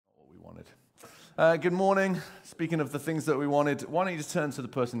Good morning. Speaking of the things that we wanted, why don't you just turn to the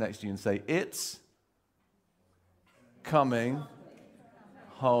person next to you and say, "It's coming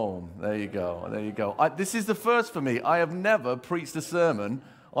home." There you go. There you go. This is the first for me. I have never preached a sermon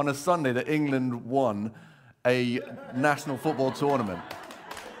on a Sunday that England won a national football tournament.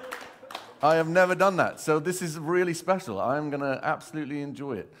 I have never done that. So this is really special. I'm going to absolutely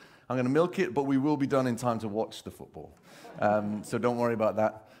enjoy it. I'm going to milk it, but we will be done in time to watch the football. So don't worry about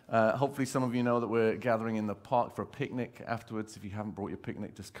that. Hopefully some of you know that we're gathering in the park for a picnic afterwards. If you haven't brought your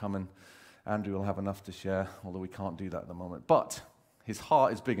picnic, just come and Andrew will have enough to share, although we can't do that at the moment. But his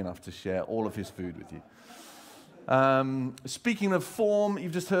heart is big enough to share all of his food with you. Speaking of form,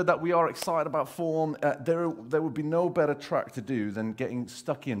 you've just heard that we are excited about form. There would be no better track to do than getting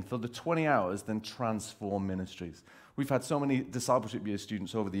stuck in for the 20 hours than Transform Ministries. We've had so many discipleship year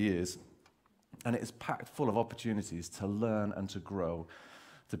students over the years, and it is packed full of opportunities to learn and to grow,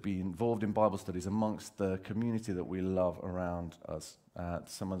 to be involved in Bible studies amongst the community that we love around us.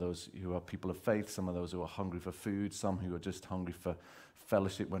 Some of those who are people of faith, some of those who are hungry for food, some who are just hungry for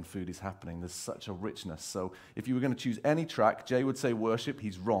fellowship when food is happening. There's such a richness. So if you were going to choose any track, Jay would say worship.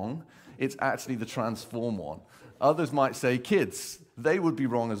 He's wrong. It's actually the Transform one. Others might say kids. They would be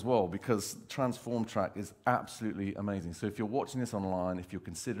wrong as well, because Transform track is absolutely amazing. So if you're watching this online, if you're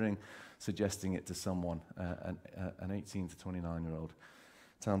considering suggesting it to someone, an 18 to 29-year-old,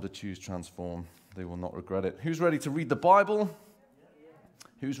 tell them to choose Transform. They will not regret it. Who's ready to read the Bible?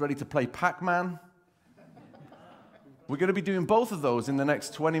 Who's ready to play Pac-Man? We're going to be doing both of those in the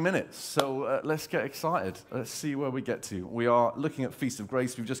next 20 minutes, so let's get excited. Let's see where we get to. We are looking at Feast of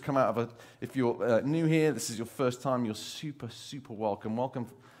Grace. We've just come out of if you're new here, this is your first time, you're super, super welcome. Welcome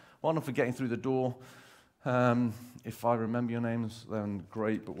for getting through the door. If I remember your names, then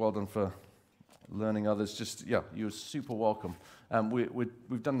great, but well done for learning others. You're super welcome.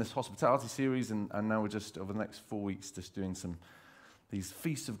 We've done this hospitality series, and now we're just, over the next 4 weeks, just doing these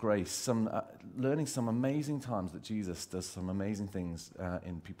feasts of grace, learning some amazing times that Jesus does some amazing things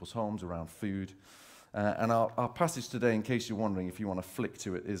in people's homes, around food. And our passage today, in case you're wondering, if you want to flick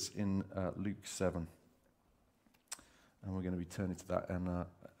to it, is in Luke 7. And we're going to be turning to that in a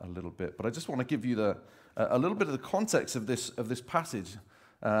little bit. But I just want to give you a little bit of the context of this passage.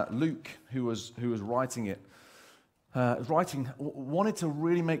 Luke, who was writing it, wanted to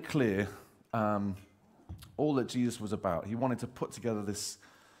really make clear all that Jesus was about. He wanted to put together this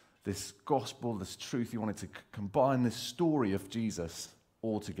gospel, this truth. He wanted to combine this story of Jesus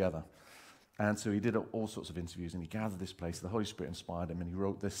all together. And so he did all sorts of interviews, and he gathered this place. The Holy Spirit inspired him, and he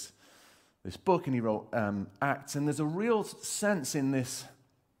wrote this book, and he wrote Acts. And there's a real sense in this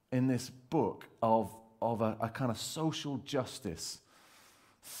book of a kind of social justice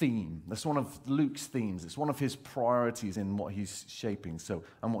theme. That's one of Luke's themes. It's one of his priorities in what he's shaping,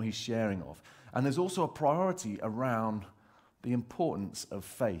 and what he's sharing of. And there's also a priority around the importance of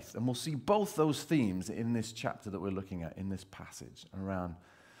faith. And we'll see both those themes in this chapter that we're looking at, in this passage,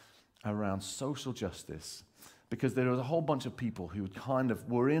 around social justice. Because there was a whole bunch of people who kind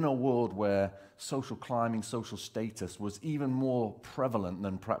of were in a world where social climbing, social status was even more prevalent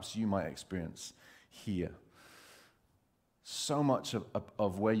than perhaps you might experience here. So much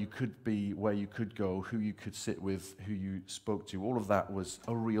of where you could be, where you could go, who you could sit with, who you spoke to, all of that was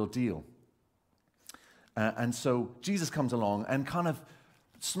a real deal. And so Jesus comes along and kind of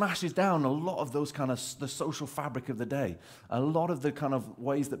smashes down a lot of those kind of the social fabric of the day, a lot of the kind of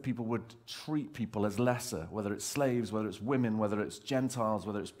ways that people would treat people as lesser, whether it's slaves, whether it's women, whether it's Gentiles,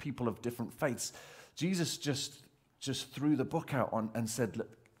 whether it's people of different faiths. Jesus just threw the book out and said,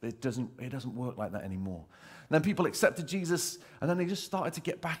 look, it doesn't work like that anymore. And then people accepted Jesus, and then they just started to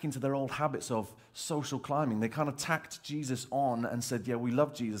get back into their old habits of social climbing. They kind of tacked Jesus on and said, yeah, we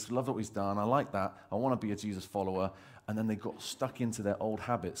love Jesus, we love what he's done, I like that, I want to be a Jesus follower. And then they got stuck into their old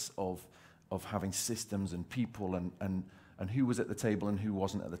habits of having systems and people and who was at the table and who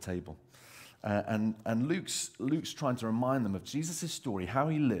wasn't at the table. And Luke's trying to remind them of Jesus' story, how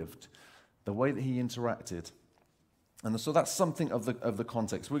he lived, the way that he interacted. And so that's something of the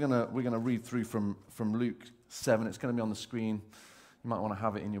context. We're gonna read through from Luke 7. It's going to be on the screen. You might want to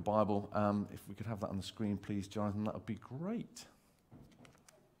have it in your Bible. If we could have that on the screen, please, Jonathan, that would be great.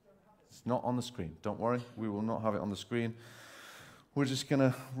 It's not on the screen. Don't worry, we will not have it on the screen. We're just going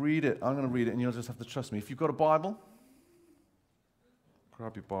to read it. I'm going to read it, and you'll just have to trust me. If you've got a Bible,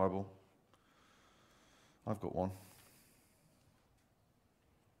 grab your Bible. I've got one.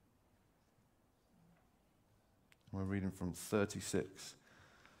 We're reading from 36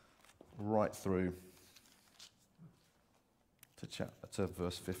 right through to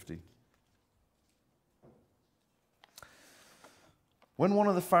verse 50. When one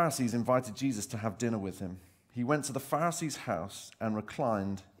of the Pharisees invited Jesus to have dinner with him, he went to the Pharisee's house and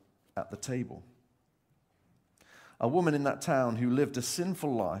reclined at the table. A woman in that town who lived a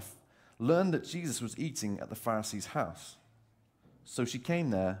sinful life learned that Jesus was eating at the Pharisee's house. So she came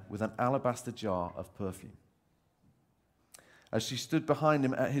there with an alabaster jar of perfume. As she stood behind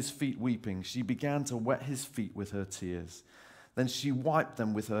him at his feet weeping, she began to wet his feet with her tears. Then she wiped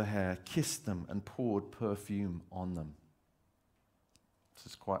them with her hair, kissed them, and poured perfume on them.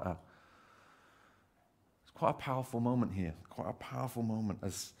 This is quite a powerful moment here, quite a powerful moment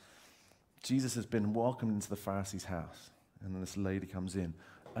as Jesus has been welcomed into the Pharisee's house, and then this lady comes in.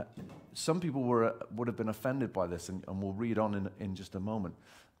 Some people would have been offended by this, and we'll read on in just a moment.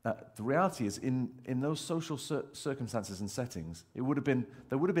 The reality is, in those social circumstances and settings, there would have been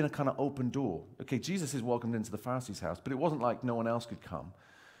a kind of open door. Okay, Jesus is welcomed into the Pharisee's house, but it wasn't like no one else could come.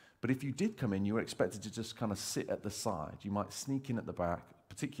 But if you did come in, you were expected to just kind of sit at the side. You might sneak in at the back,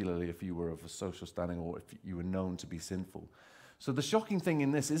 particularly if you were of a social standing or if you were known to be sinful. So the shocking thing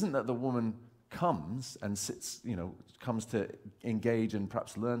in this isn't that the woman comes and sits, comes to engage and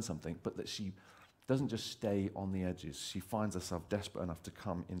perhaps learn something, but that she doesn't just stay on the edges. She finds herself desperate enough to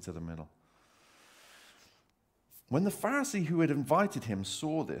come into the middle. When the Pharisee who had invited him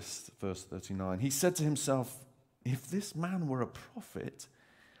saw this, verse 39, he said to himself, "If this man were a prophet,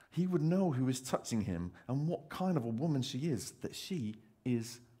 he would know who is touching him and what kind of a woman she is, that she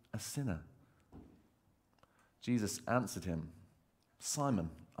is a sinner." Jesus answered him, "Simon,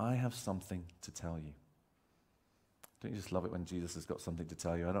 I have something to tell you." Don't you just love it when Jesus has got something to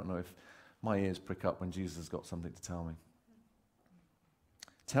tell you? I don't know if my ears prick up when Jesus has got something to tell me.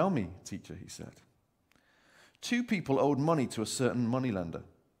 "Tell me, teacher," he said. "Two people owed money to a certain moneylender.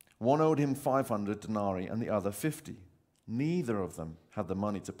 One owed him 500 denarii and the other 50. Neither of them had the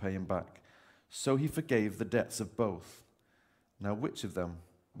money to pay him back, so he forgave the debts of both. Now which of them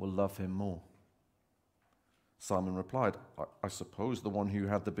will love him more?" Simon replied, I suppose the one who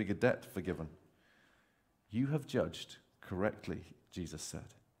had the bigger debt forgiven." "You have judged correctly," Jesus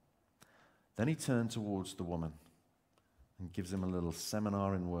said. Then he turned towards the woman and gives him a little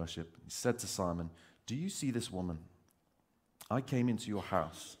seminar in worship. He said to Simon, "Do you see this woman? I came into your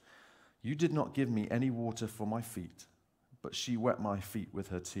house. You did not give me any water for my feet, but she wet my feet with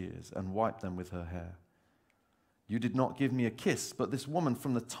her tears and wiped them with her hair. You did not give me a kiss, but this woman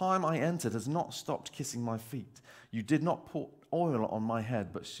from the time I entered has not stopped kissing my feet. You did not pour oil on my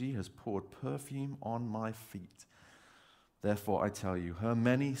head, but she has poured perfume on my feet. Therefore I tell you, her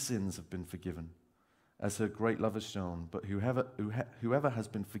many sins have been forgiven, as her great love has shown, but whoever has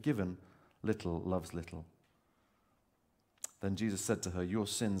been forgiven little loves little." Then Jesus said to her, "Your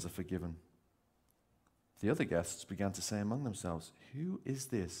sins are forgiven." The other guests began to say among themselves, "Who is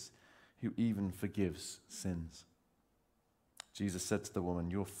this who even forgives sins?" Jesus said to the woman,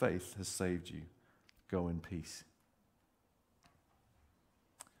 "Your faith has saved you. Go in peace."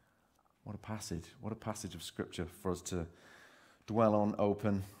 What a passage of Scripture for us to dwell on,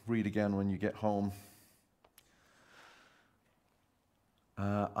 open, read again when you get home.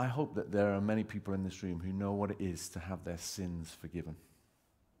 I hope that there are many people in this room who know what it is to have their sins forgiven,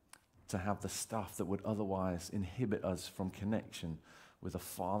 to have the stuff that would otherwise inhibit us from connection with a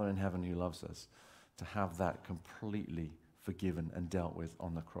Father in heaven who loves us, to have that completely forgiven and dealt with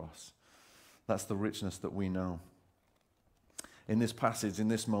on the cross. That's the richness that we know. In this passage, in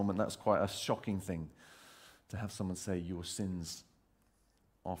this moment, that's quite a shocking thing to have someone say, "Your sins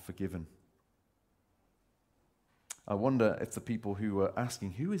are forgiven." I wonder if the people who were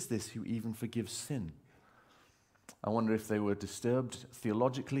asking, "Who is this who even forgives sin?" I wonder if they were disturbed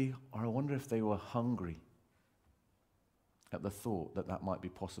theologically, or I wonder if they were hungry at the thought that that might be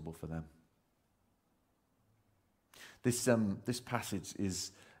possible for them. This passage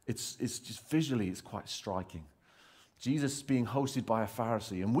it's just visually, it's quite striking. Jesus being hosted by a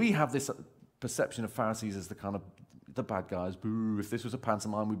Pharisee, and we have this perception of Pharisees as the kind of the bad guys. Boo! If this was a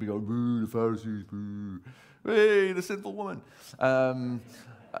pantomime, we'd be going, "Boo! The Pharisees! Boo! Hey, the sinful woman!"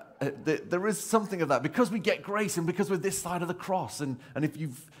 There is something of that because we get grace, and because we're this side of the cross, and if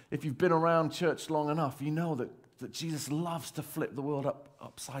you've been around church long enough, you know that Jesus loves to flip the world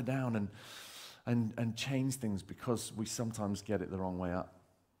upside down and change things because we sometimes get it the wrong way up.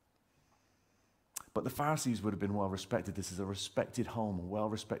 But the Pharisees would have been well respected. This is a respected home, a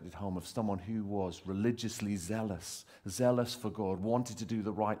well-respected home of someone who was religiously zealous for God, wanted to do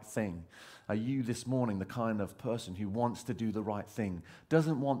the right thing. Are you this morning the kind of person who wants to do the right thing,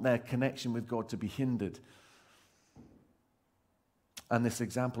 doesn't want their connection with God to be hindered? And this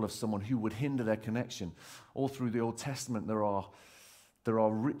example of someone who would hinder their connection, all through the Old Testament there are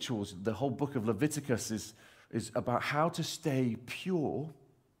rituals. The whole book of Leviticus is about how to stay pure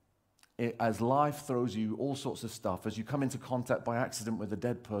as life throws you all sorts of stuff, as you come into contact by accident with a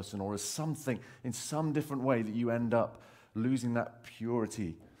dead person, or as something in some different way that you end up losing that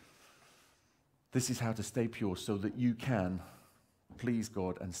purity. This is how to stay pure so that you can please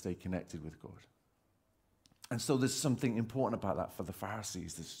God and stay connected with God. And so there's something important about that for the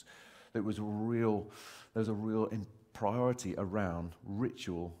Pharisees. There was a real priority around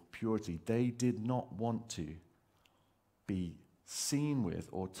ritual purity. They did not want to be seen with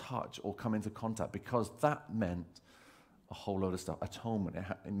or touch or come into contact, because that meant a whole load of stuff. Atonement,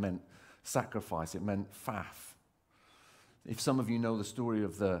 it meant sacrifice, it meant faff. If some of you know the story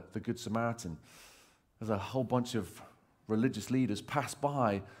of the Good Samaritan, there's a whole bunch of religious leaders passed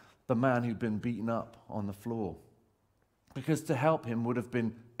by the man who'd been beaten up on the floor, because to help him would have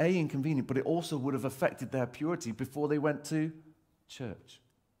been inconvenient, but it also would have affected their purity before they went to church.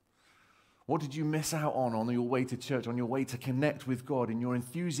 What did you miss out on your way to church, on your way to connect with God, in your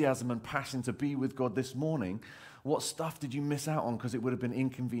enthusiasm and passion to be with God this morning? What stuff did you miss out on because it would have been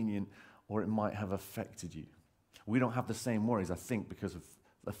inconvenient, or it might have affected you? We don't have the same worries, I think, because of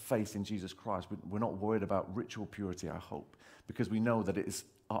the faith in Jesus Christ. We're not worried about ritual purity, I hope, because we know that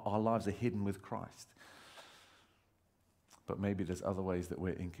our lives are hidden with Christ. But maybe there's other ways that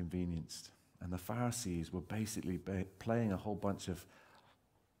we're inconvenienced. And the Pharisees were basically playing a whole bunch of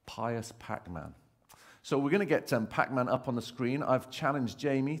pious Pac-Man. So we're going to get Pac-Man up on the screen. I've challenged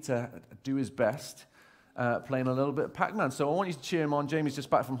Jamie to do his best playing a little bit of Pac-Man. So I want you to cheer him on. Jamie's just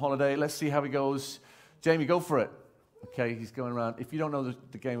back from holiday. Let's see how he goes. Jamie, go for it. Okay, he's going around. If you don't know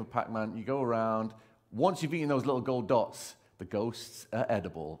the game of Pac-Man, you go around. Once you've eaten those little gold dots, the ghosts are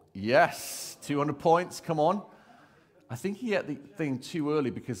edible. Yes, 200 points. Come on. I think he ate the thing too early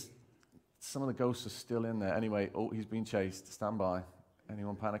because some of the ghosts are still in there. Anyway, he's being chased. Stand by.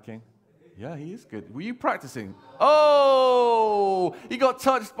 Anyone panicking? Yeah, he is good. Were you practicing? Oh, he got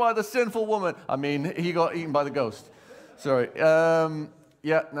touched by the sinful woman. I mean, he got eaten by the ghost. Sorry.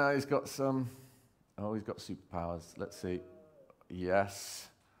 Yeah, no, he's got some. Oh, he's got superpowers. Let's see. Yes.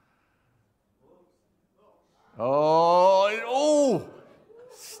 Oh,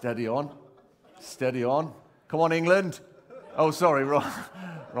 steady on. Steady on. Come on, England. Oh, sorry,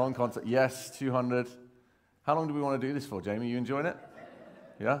 wrong concept. Yes, 200. How long do we want to do this for, Jamie? You enjoying it?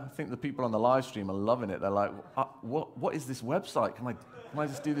 Yeah, I think the people on the live stream are loving it. They're like, what is this website? Can I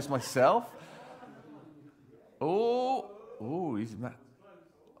just do this myself? Oh, he's mad.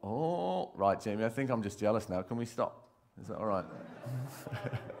 Oh, right, Jamie, I think I'm just jealous now. Can we stop? Is that all right?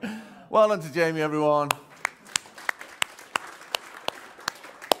 Well done to Jamie, everyone.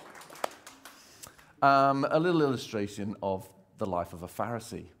 A little illustration of the life of a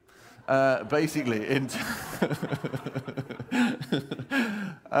Pharisee. Basically,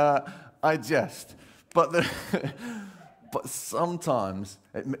 I jest, but sometimes,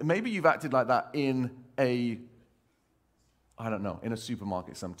 maybe you've acted like that in a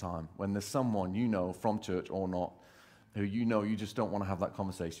supermarket sometime, when there's someone you know from church or not, who you just don't want to have that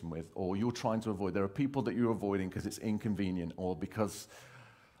conversation with, or you're trying to avoid. There are people that you're avoiding because it's inconvenient, or because,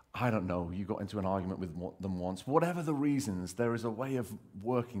 you got into an argument with them once. Whatever the reasons, there is a way of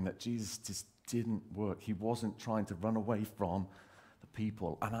working that Jesus just didn't work. He wasn't trying to run away from the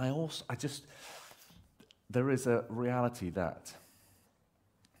people. And there is a reality that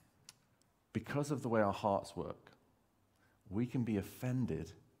because of the way our hearts work, we can be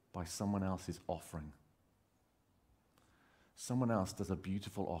offended by someone else's offering. Someone else does a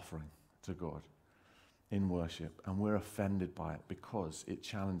beautiful offering to God in worship, and we're offended by it because it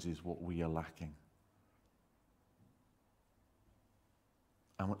challenges what we are lacking.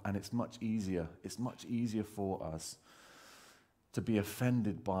 And it's much easier for us to be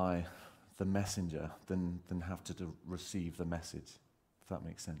offended by the messenger than have to receive the message, if that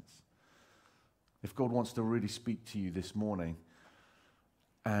makes sense. If God wants to really speak to you this morning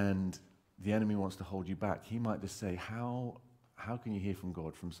and the enemy wants to hold you back, he might just say, how can you hear from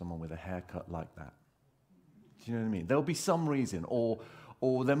God from someone with a haircut like that? Do you know what I mean? There'll be some reason, or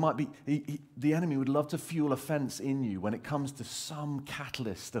there might be, the enemy would love to fuel offense in you when it comes to some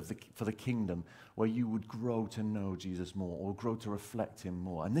catalyst for the kingdom where you would grow to know Jesus more or grow to reflect him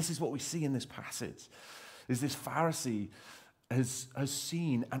more. And this is what we see in this passage, is this Pharisee has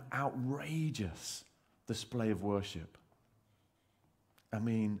seen an outrageous display of worship. I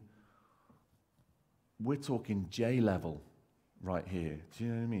mean, we're talking J level right here. Do you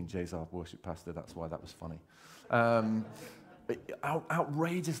know what I mean? Jay's our worship pastor, that's why that was funny.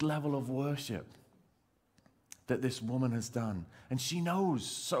 Outrageous level of worship that this woman has done. And she knows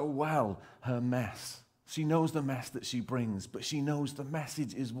so well her mess. She knows the mess that she brings, but she knows the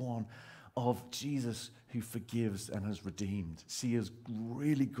message is one of Jesus who forgives and has redeemed. She has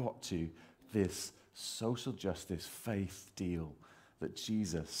really got to this social justice faith deal that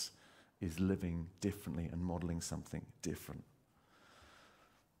Jesus is living differently and modeling something different.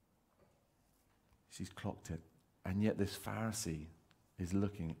 She's clocked it. And yet this Pharisee is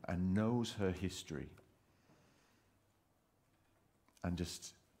looking and knows her history and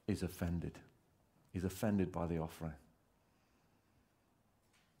just is offended. Is offended by the offering.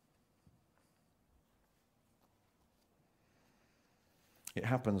 It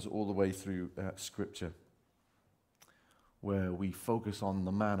happens all the way through Scripture, where we focus on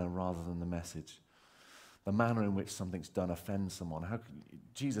the manner rather than the message. The manner in which something's done offends someone.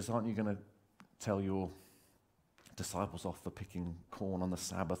 Jesus, aren't you going to tell your disciples off for picking corn on the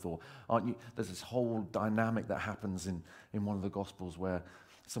Sabbath? Or aren't you? There's this whole dynamic that happens in one of the Gospels where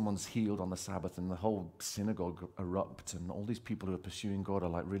someone's healed on the Sabbath and the whole synagogue erupts, and all these people who are pursuing God are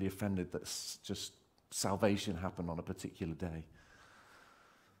like really offended that just salvation happened on a particular day.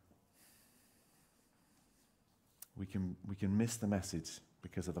 We can miss the message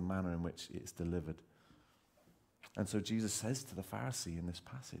because of the manner in which it's delivered. And so Jesus says to the Pharisee in this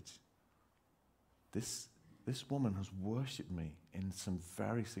passage, this woman has worshipped me in some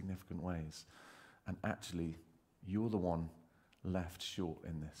very significant ways, and actually you're the one left short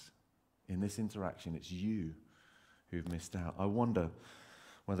in this. In this interaction, it's you who've missed out. I wonder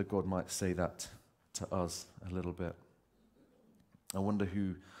whether God might say that to us a little bit. I wonder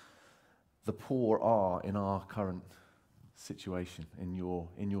who the poor are in our current situation, in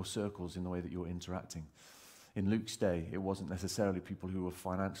your circles, in the way that you're interacting. In Luke's day, it wasn't necessarily people who were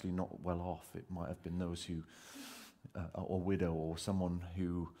financially not well off. It might have been those who, or widow, or someone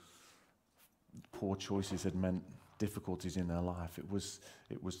who poor choices had meant difficulties in their life.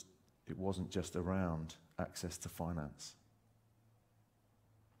 It wasn't just around access to finance.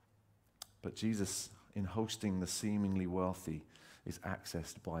 But Jesus, in hosting the seemingly wealthy, is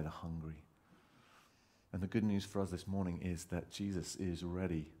accessed by the hungry. And the good news for us this morning is that Jesus is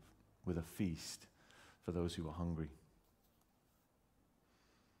ready with a feast for those who are hungry.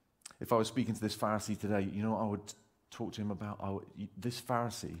 If I was speaking to this Pharisee today, you know what I would talk to him about? This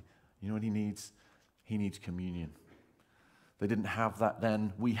Pharisee, you know what he needs? He needs communion. They didn't have that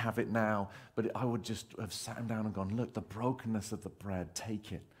then, we have it now. But I would just have sat him down and gone, look, the brokenness of the bread,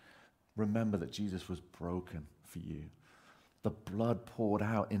 take it. Remember that Jesus was broken for you. The blood poured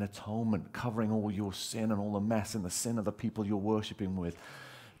out in atonement, covering all your sin and all the mess and the sin of the people you're worshiping with.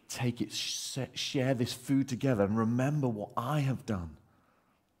 Take it, share this food together, and remember what I have done.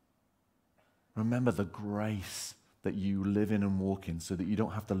 Remember the grace that you live in and walk in, so that you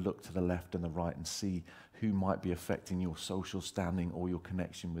don't have to look to the left and the right and see who might be affecting your social standing or your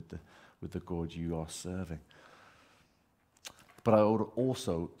connection with the God you are serving. But I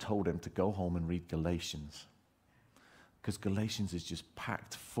also told him to go home and read Galatians, because Galatians is just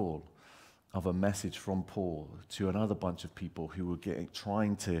packed full of a message from Paul to another bunch of people who were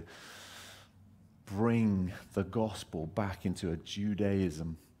trying to bring the gospel back into a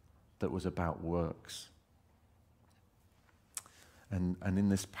Judaism that was about works. And in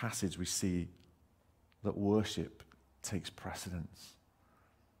this passage we see that worship takes precedence.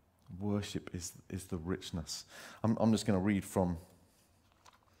 Worship is the richness. I'm just going to read from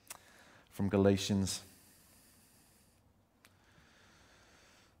Galatians.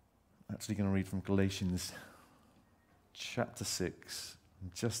 Actually going to read from Galatians chapter 6,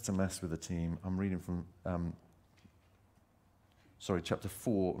 just to mess with the team. I'm reading from, chapter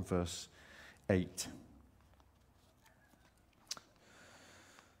 4, verse 8.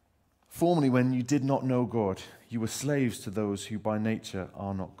 Formerly, when you did not know God, you were slaves to those who by nature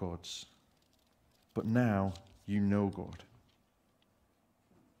are not gods. But now you know God,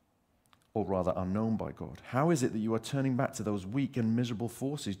 or rather are known by God. How is it that you are turning back to those weak and miserable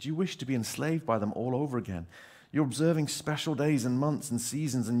forces? Do you wish to be enslaved by them all over again? You're observing special days and months and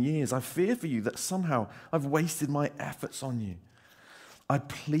seasons and years. I fear for you that somehow I've wasted my efforts on you. I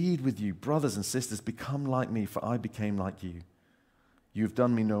plead with you, brothers and sisters, become like me, for I became like you. You have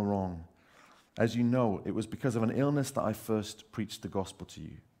done me no wrong. As you know, it was because of an illness that I first preached the gospel to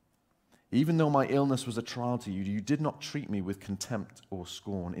you. Even though my illness was a trial to you, you did not treat me with contempt or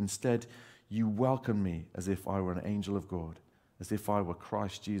scorn. Instead, you welcomed me as if I were an angel of God, as if I were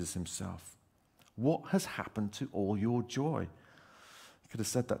Christ Jesus himself. What has happened to all your joy? You could have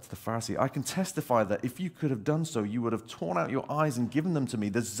said that to the Pharisee. I can testify that if you could have done so, you would have torn out your eyes and given them to me.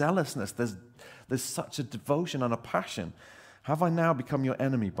 There's zealousness, there's such a devotion and a passion. Have I now become your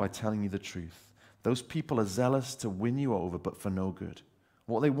enemy by telling you the truth? Those people are zealous to win you over, but for no good.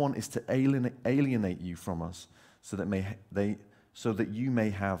 What they want is to alienate you from us, so that you may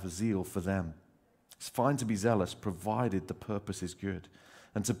have zeal for them. It's fine to be zealous, provided the purpose is good,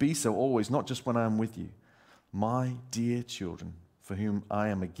 and to be so always, not just when I am with you. My dear children, for whom I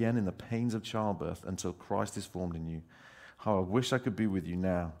am again in the pains of childbirth until Christ is formed in you, how I wish I could be with you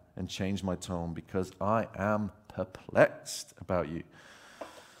now and change my tone, because I am perplexed about you.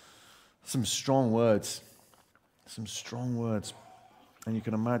 Some strong words. And you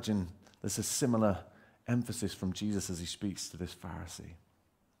can imagine there's a similar emphasis from Jesus as he speaks to this Pharisee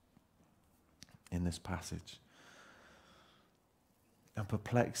in this passage. I'm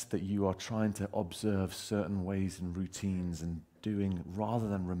perplexed that you are trying to observe certain ways and routines and doing, rather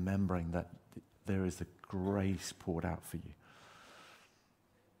than remembering that there is a grace poured out for you.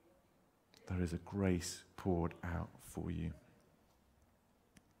 There is a grace poured out for you.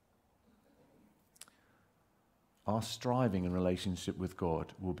 Our striving in relationship with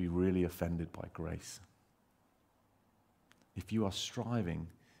God will be really offended by grace. If you are striving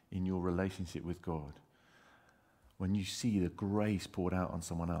in your relationship with God, when you see the grace poured out on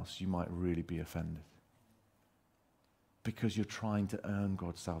someone else, you might really be offended. Because you're trying to earn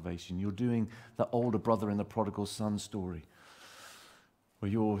God's salvation. You're doing the older brother in the prodigal son story, where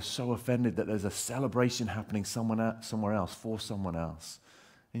you're so offended that there's a celebration happening somewhere else for someone else,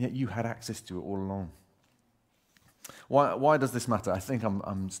 and yet you had access to it all along. Why does this matter? I think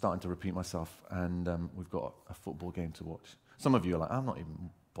I'm starting to repeat myself, and we've got a football game to watch. Some of you are like, I'm not even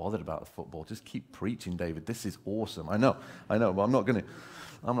bothered about the football. Just keep preaching, David. This is awesome. I know, but I'm not going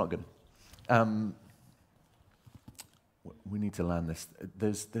to. We need to land this.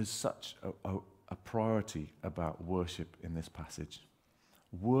 There's such a priority about worship in this passage.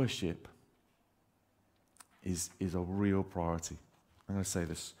 Worship is a real priority. I'm going to say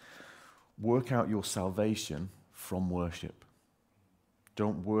this. Work out your salvation from worship.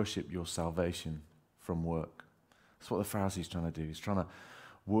 Don't worship your salvation from work. That's what the Pharisee's trying to do. He's trying to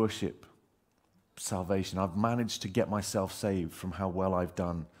worship salvation. I've managed to get myself saved from how well I've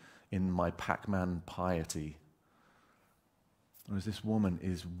done in my Pac-Man piety. Whereas this woman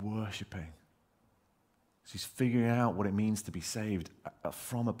is worshiping. She's figuring out what it means to be saved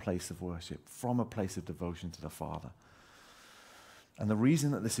from a place of worship, from a place of devotion to the Father. And the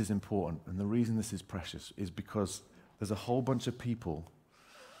reason that this is important and the reason this is precious is because there's a whole bunch of people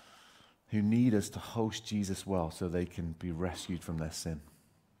who need us to host Jesus well so they can be rescued from their sin.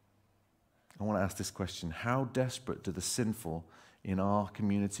 I want to ask this question. How desperate do the sinful in our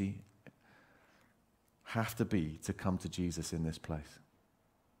community have to be to come to Jesus in this place?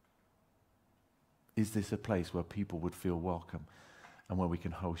 Is this a place where people would feel welcome and where we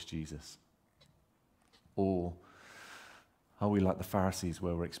can host Jesus? Or are we like the Pharisees,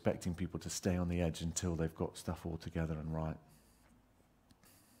 where we're expecting people to stay on the edge until they've got stuff all together and right?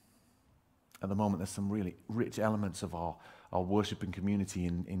 At the moment, there's some really rich elements of our worshiping community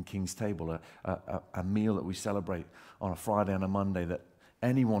in King's Table, a meal that we celebrate on a Friday and a Monday that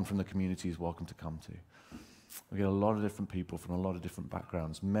anyone from the community is welcome to come to. We get a lot of different people from a lot of different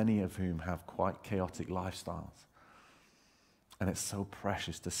backgrounds, many of whom have quite chaotic lifestyles. And it's so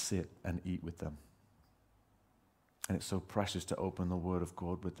precious to sit and eat with them. And it's so precious to open the Word of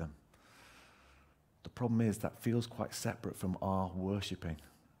God with them. The problem is that feels quite separate from our worshiping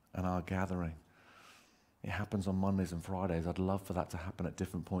and our gathering. It happens on Mondays and Fridays. I'd love for that to happen at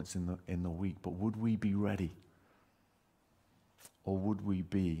different points in the week. But would we be ready? Or would we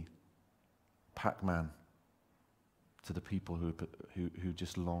be Pac-Man to the people who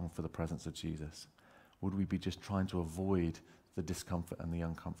just long for the presence of Jesus? Would we be just trying to avoid the discomfort and the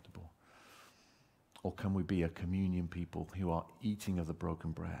uncomfortable? Or can we be a communion people who are eating of the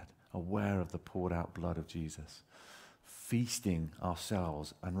broken bread, aware of the poured out blood of Jesus, feasting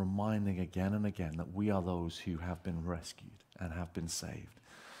ourselves and reminding again and again that we are those who have been rescued and have been saved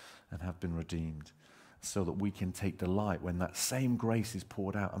and have been redeemed, so that we can take delight when that same grace is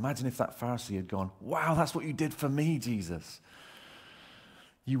poured out. Imagine if that Pharisee had gone, wow, that's what you did for me, Jesus.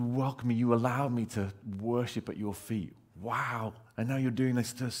 You welcomed me, you allowed me to worship at your feet. Wow, and now you're doing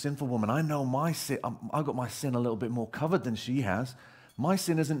this to a sinful woman. I know my sin, I've got my sin a little bit more covered than she has. My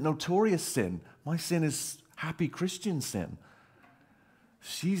sin isn't notorious sin. My sin is happy Christian sin.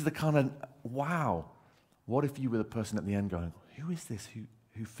 She's the kind of, wow. What if you were the person at the end going, who is this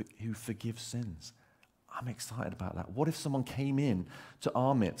who forgives sins? I'm excited about that. What if someone came in to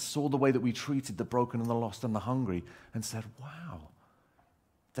our midst, saw the way that we treated the broken and the lost and the hungry, and said, wow,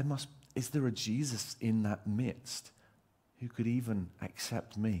 is there a Jesus in that midst who could even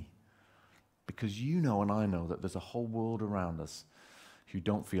accept me? Because you know and I know that there's a whole world around us who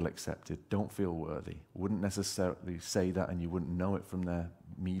don't feel accepted, don't feel worthy, wouldn't necessarily say that, and you wouldn't know it from their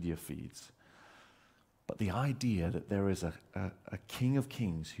media feeds. But the idea that there is a King of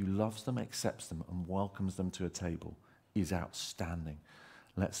Kings who loves them, accepts them, and welcomes them to a table is outstanding.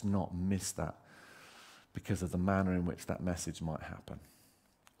 Let's not miss that because of the manner in which that message might happen,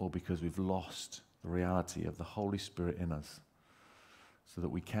 or because we've lost the reality of the Holy Spirit in us, so that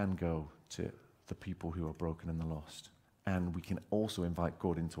we can go to the people who are broken and the lost. And we can also invite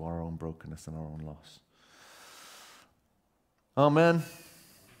God into our own brokenness and our own loss. Amen.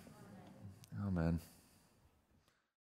 Amen.